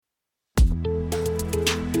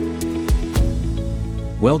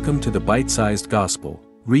Welcome to the Bite-Sized Gospel.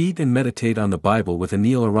 Read and meditate on the Bible with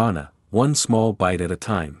Anil Arana, one small bite at a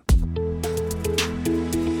time.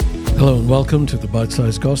 Hello and welcome to the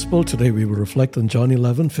Bite-Sized Gospel. Today we will reflect on John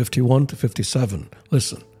 11:51-57.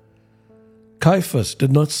 Listen. Caiaphas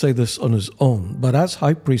did not say this on his own, but as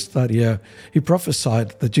high priest that year, he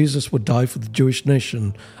prophesied that Jesus would die for the Jewish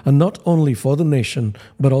nation, and not only for the nation,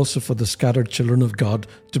 but also for the scattered children of God,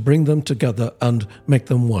 to bring them together and make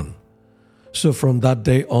them one. So from that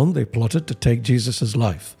day on, they plotted to take Jesus'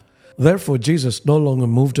 life. Therefore, Jesus no longer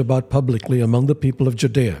moved about publicly among the people of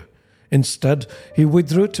Judea. Instead, he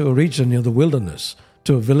withdrew to a region near the wilderness,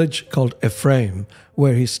 to a village called Ephraim,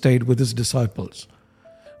 where he stayed with his disciples.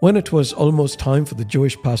 When it was almost time for the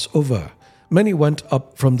Jewish Passover, many went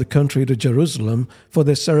up from the country to Jerusalem for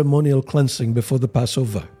their ceremonial cleansing before the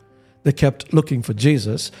Passover. They kept looking for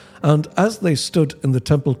Jesus, and as they stood in the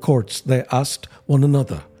temple courts, they asked one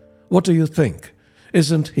another, "What do you think?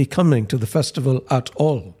 Isn't he coming to the festival at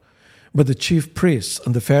all?" But the chief priests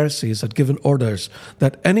and the Pharisees had given orders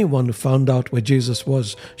that anyone who found out where Jesus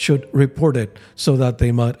was should report it so that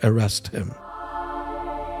they might arrest him.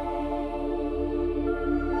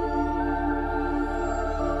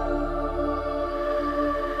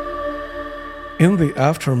 In the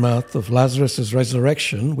aftermath of Lazarus'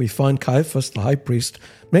 resurrection, we find Caiaphas, the high priest,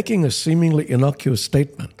 making a seemingly innocuous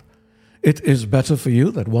statement. "It is better for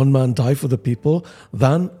you that one man die for the people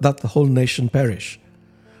than that the whole nation perish."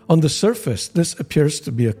 On the surface, this appears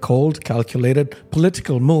to be a cold, calculated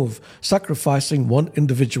political move, sacrificing one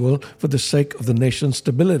individual for the sake of the nation's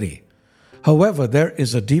stability. However, there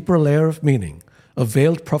is a deeper layer of meaning, a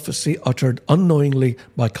veiled prophecy uttered unknowingly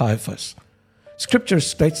by Caiaphas. Scripture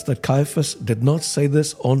states that Caiaphas did not say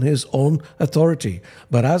this on his own authority,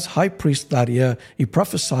 but as high priest that year, he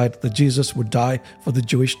prophesied that Jesus would die for the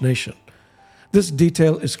Jewish nation. This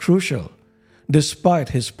detail is crucial. Despite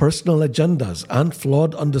his personal agendas and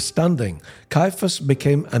flawed understanding, Caiaphas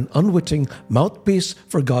became an unwitting mouthpiece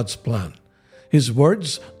for God's plan. His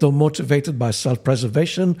words, though motivated by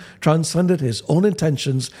self-preservation, transcended his own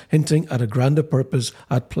intentions, hinting at a grander purpose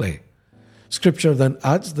at play. Scripture then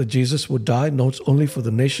adds that Jesus would die not only for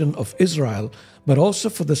the nation of Israel, but also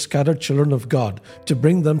for the scattered children of God, to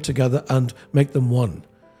bring them together and make them one.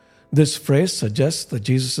 This phrase suggests that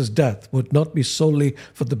Jesus' death would not be solely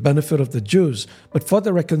for the benefit of the Jews, but for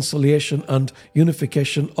the reconciliation and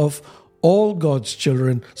unification of all God's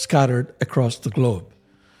children scattered across the globe.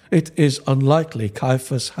 It is unlikely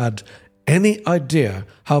Caiaphas had any idea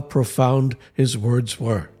how profound his words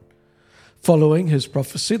were. Following his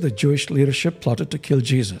prophecy, the Jewish leadership plotted to kill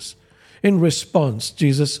Jesus. In response,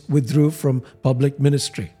 Jesus withdrew from public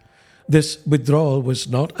ministry. This withdrawal was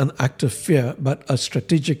not an act of fear, but a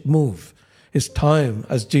strategic move. His time,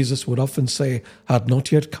 as Jesus would often say, had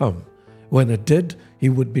not yet come. When it did, he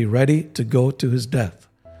would be ready to go to his death.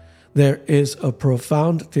 There is a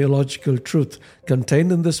profound theological truth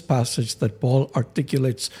contained in this passage that Paul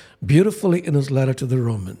articulates beautifully in his letter to the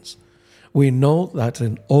Romans. We know that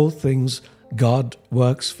in all things God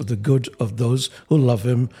works for the good of those who love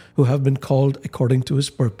him, who have been called according to his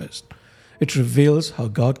purpose. It reveals how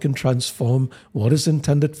God can transform what is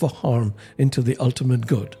intended for harm into the ultimate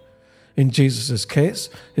good. In Jesus' case,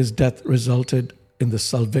 his death resulted in the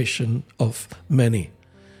salvation of many.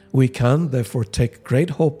 We can therefore take great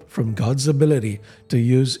hope from God's ability to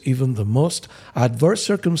use even the most adverse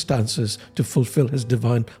circumstances to fulfill his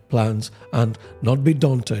divine plans and not be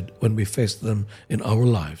daunted when we face them in our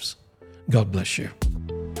lives. God bless you.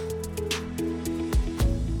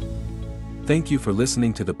 Thank you for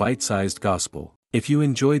listening to the Bite-Sized Gospel. If you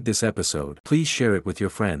enjoyed this episode, please share it with your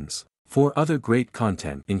friends. For other great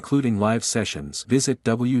content, including live sessions, visit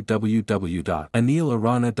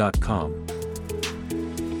www.anilarana.com.